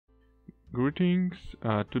Greetings,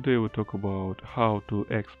 today we talk about how to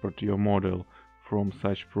export your model from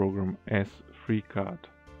such program as FreeCAD,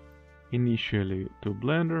 initially to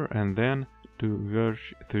Blender and then to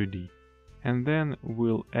Verge 3D. And then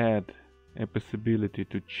we'll add a possibility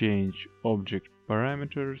to change object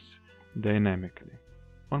parameters dynamically.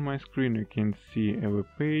 On my screen you can see a web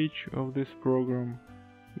page of this program.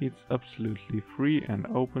 It's absolutely free and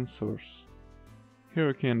open source. Here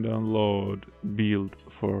you can download build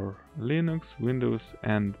for Linux, Windows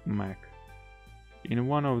and Mac. In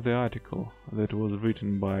one of the articles that was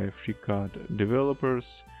written by FreeCAD developers,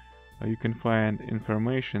 you can find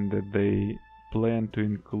information that they plan to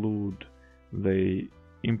include the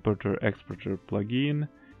importer-exporter plugin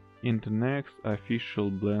into next official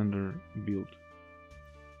Blender build.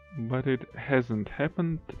 But it hasn't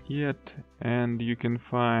happened yet, and you can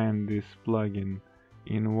find this plugin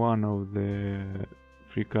in one of the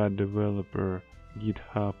FreeCAD developer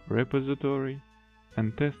GitHub repository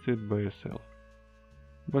and test it by yourself.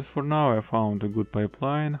 But for now I found a good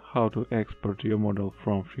pipeline how to export your model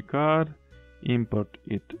from FreeCAD, import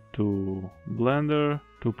it to Blender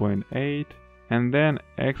 2.8 and then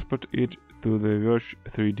export it to the Verge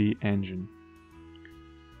 3D engine.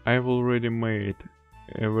 I've already made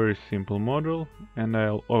a very simple model and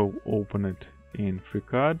I'll open it in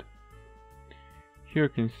FreeCAD. Here you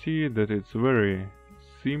can see that it's very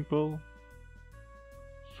simple,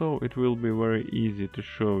 so it will be very easy to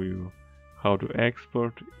show you how to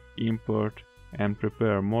export, import and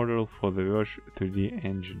prepare a model for the Verge 3D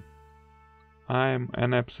engine. I'm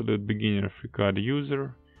an absolute beginner FreeCAD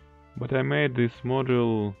user, but I made this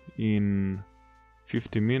model in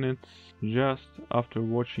 50 minutes just after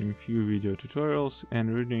watching few video tutorials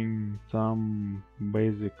and reading some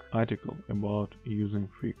basic article about using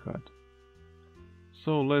FreeCAD.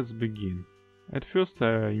 So let's begin. At first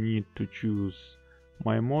I need to choose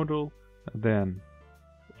my model, then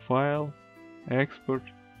File, Export.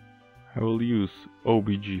 I will use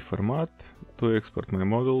OBJ format to export my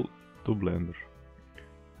model to Blender.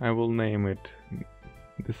 I will name it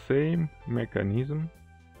the same mechanism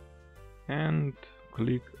and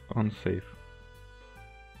click on Save.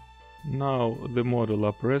 Now the model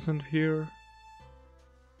are present here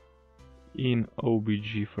in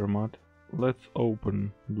OBJ format. Let's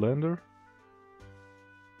open Blender.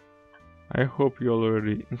 I hope you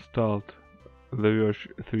already installed the Verge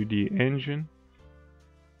 3D engine,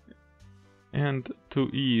 and to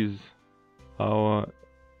ease our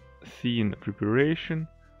scene preparation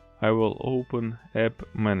I will open App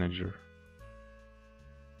Manager.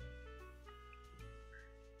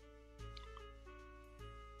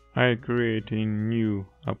 I create a new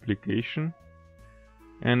application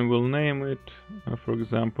and will name it, for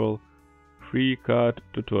example, FreeCAD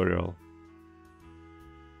Tutorial.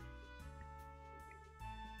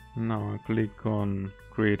 Now I click on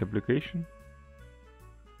Create Application.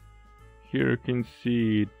 Here you can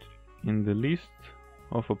see it in the list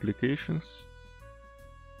of applications.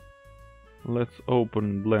 Let's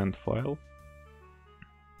open Blend file.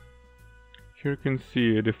 Here you can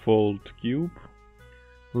see a default cube.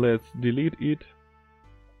 Let's delete it.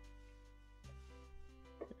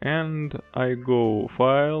 And I go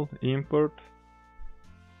File, Import,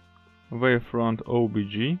 Wavefront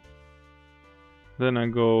OBJ. Then I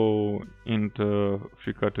go into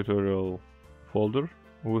FreeCAD tutorial folder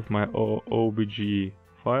with my OBJ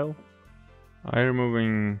file. I'm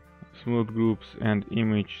removing smooth groups and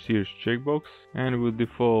image search checkbox, and with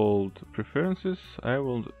default preferences I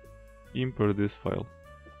will import this file.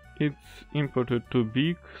 It's imported too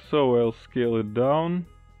big, so I'll scale it down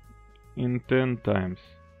in 10 times.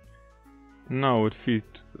 Now it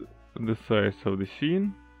fits the size of the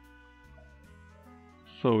scene.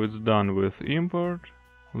 So it's done with import.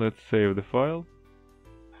 Let's save the file.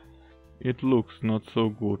 It looks not so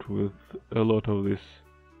good with a lot of these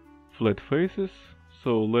flat faces,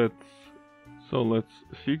 so let's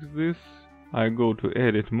fix this. I go to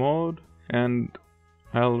edit mode and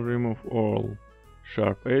I'll remove all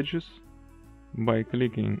sharp edges by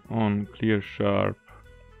clicking on clear sharp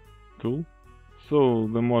tool. So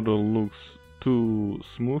the model looks too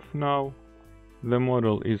smooth now. The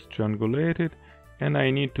model is triangulated and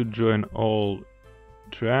I need to join all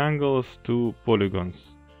triangles to polygons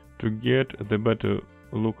to get the better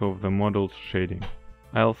look of the model's shading.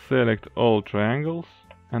 I'll select all triangles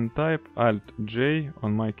and type Alt-J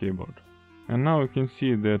on my keyboard. And now you can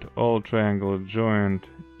see that all triangles joined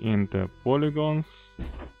into polygons,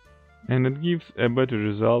 and it gives a better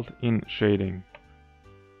result in shading.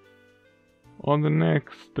 On the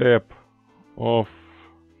next step of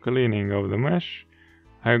cleaning of the mesh,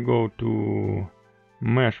 I go to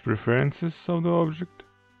mesh preferences of the object.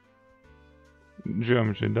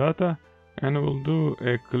 geometry data and we'll do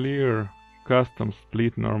a clear custom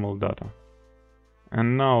split normal data.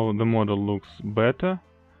 And now the model looks better.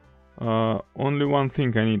 Only one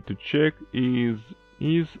thing I need to check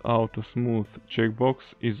is auto smooth checkbox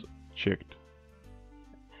is checked.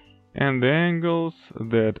 And the angles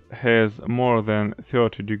that has more than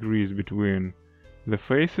 30 degrees between the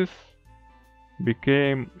faces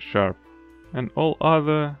became sharp and all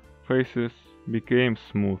other faces became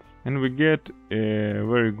smooth, and we get a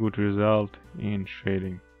very good result in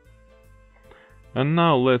shading. And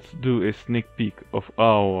now let's do a sneak peek of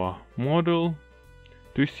our model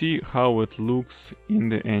to see how it looks in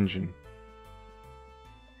the engine.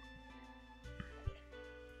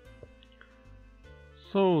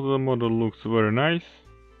 So the model looks very nice.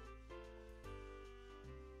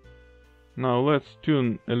 Now let's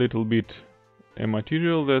tune a little bit a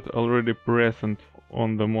material that's already present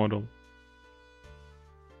on the model.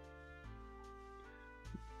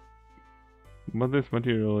 But this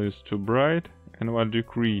material is too bright, and I'll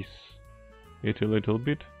decrease it a little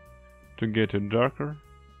bit to get it darker.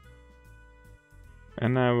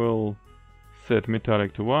 And I will set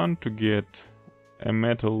metallic to 1 to get a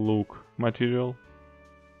metal look material.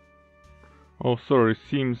 Oh, sorry,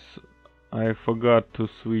 seems I forgot to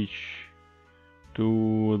switch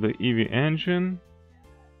to the EV engine.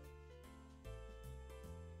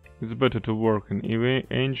 It's better to work in EV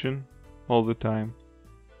engine all the time.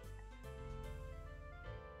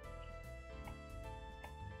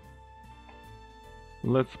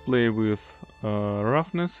 Let's play with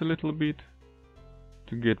roughness a little bit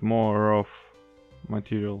to get more rough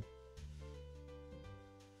material.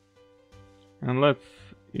 And let's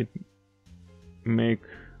it make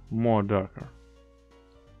more darker.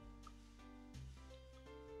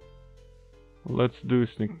 Let's do a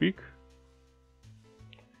sneak peek.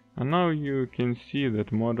 And now you can see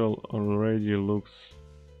that model already looks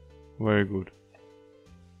very good.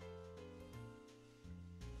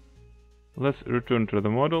 Let's return to the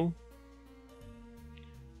model.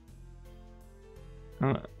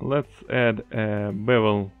 Let's add a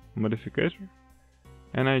bevel modifier,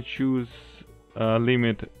 and I choose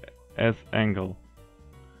limit as angle,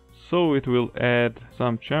 so it will add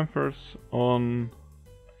some chamfers on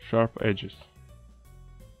sharp edges.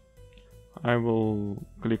 I will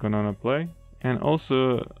click on apply, and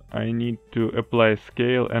also I need to apply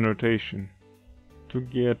scale and rotation to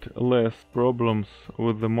get less problems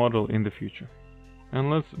with the model in the future. And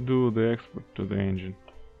let's do the export to the engine.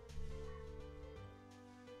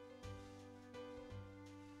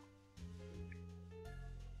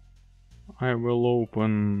 I will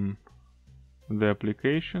open the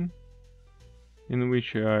application in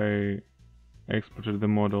which I exported the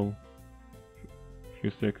model a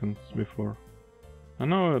few seconds before.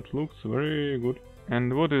 And now it looks very good.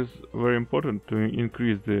 And what is very important to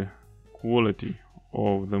increase the quality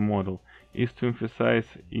of the model is to emphasize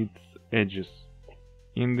its edges.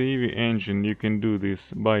 In the EV engine you can do this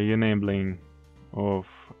by enabling of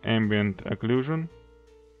ambient occlusion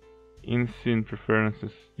in scene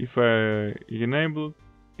preferences. If I enable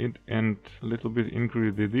it and a little bit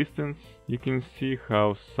increase the distance, you can see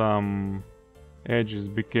how some edges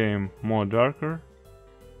became more darker,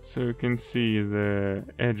 so you can see the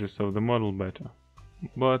edges of the model better.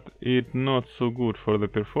 But it's not so good for the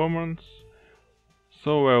performance,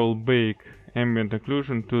 so I will bake ambient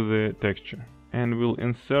occlusion to the texture and will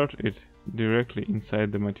insert it directly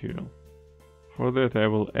inside the material. For that I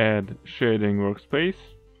will add shading workspace,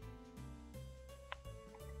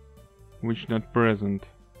 which is not present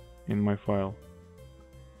in my file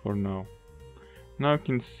for now. Now you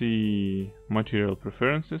can see material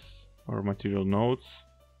preferences or material nodes,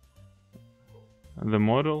 the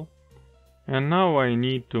model, and now I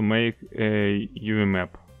need to make a UV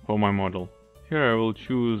map for my model. Here I will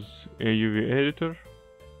choose a UV editor.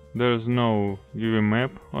 There's no UV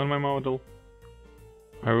map on my model.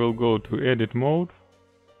 I will go to edit mode.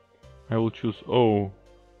 I will choose all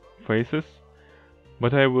faces,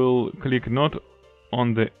 but I will click not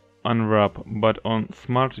on the unwrap but on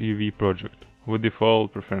smart UV project with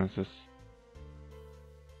default preferences.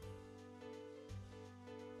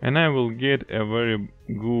 And I will get a very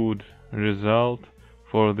good result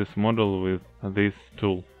for this model with this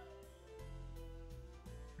tool.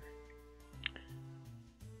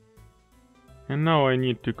 And now I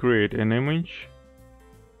need to create an image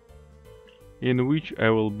in which I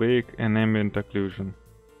will bake an ambient occlusion.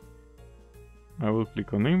 I will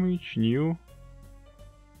click on image, new,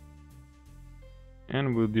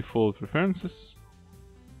 and with default preferences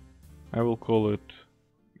I will call it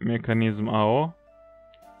mechanism AO.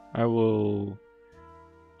 I will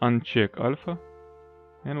uncheck alpha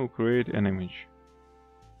and will create an image.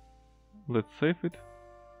 let's save it.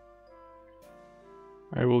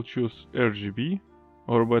 I will choose RGB,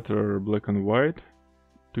 or better black and white,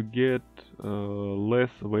 to get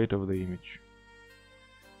less weight of the image.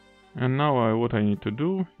 And now what I need to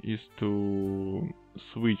do is to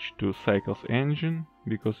switch to Cycles engine,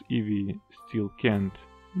 because Eevee still can't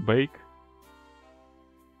bake.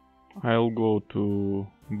 I'll go to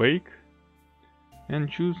Bake and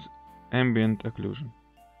choose Ambient Occlusion.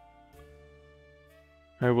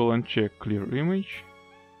 I will uncheck Clear Image,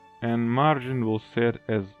 and margin will set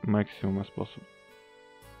as maximum as possible.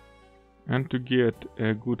 And to get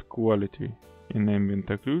a good quality in ambient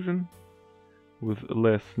occlusion with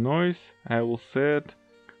less noise, I will set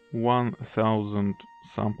 1000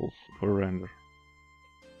 samples for render.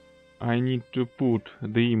 I need to put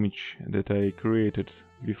the image that I created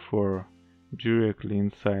before directly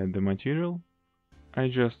inside the material. I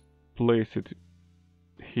just place it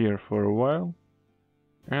here for a while,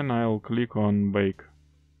 and I'll click on Bake.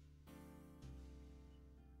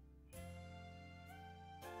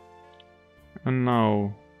 And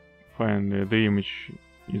now finally the image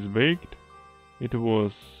is baked. It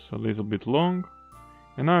was a little bit long,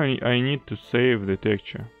 and now I need to save the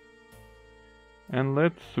texture. And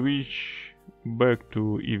let's switch back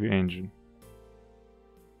to Eevee engine.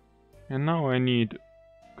 And now I need to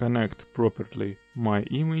connect properly my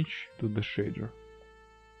image to the shader.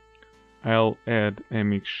 I'll add a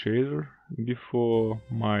mix shader before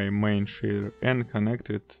my main shader and connect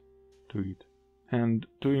it to it. And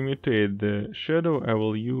to imitate the shadow, I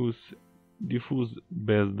will use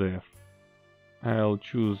diffuse-based depth. I'll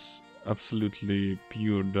choose absolutely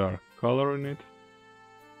pure dark color in it.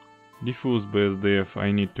 Diffuse-based depth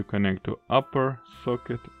I need to connect to upper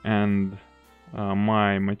socket, and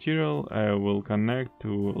my material I will connect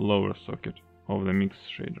to lower socket of the mix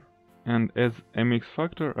shader. And as a mix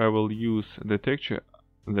factor I will use the texture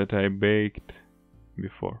that I baked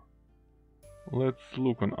before. Let's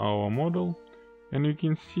look on our model, and you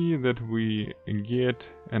can see that we get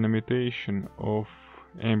an imitation of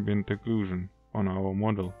ambient occlusion on our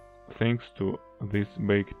model thanks to this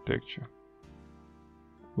baked texture.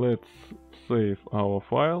 Let's save our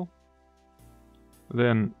file,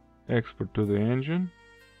 then export to the engine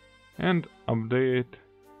and update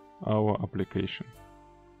our application.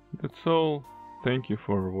 That's all. Thank you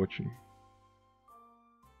for watching.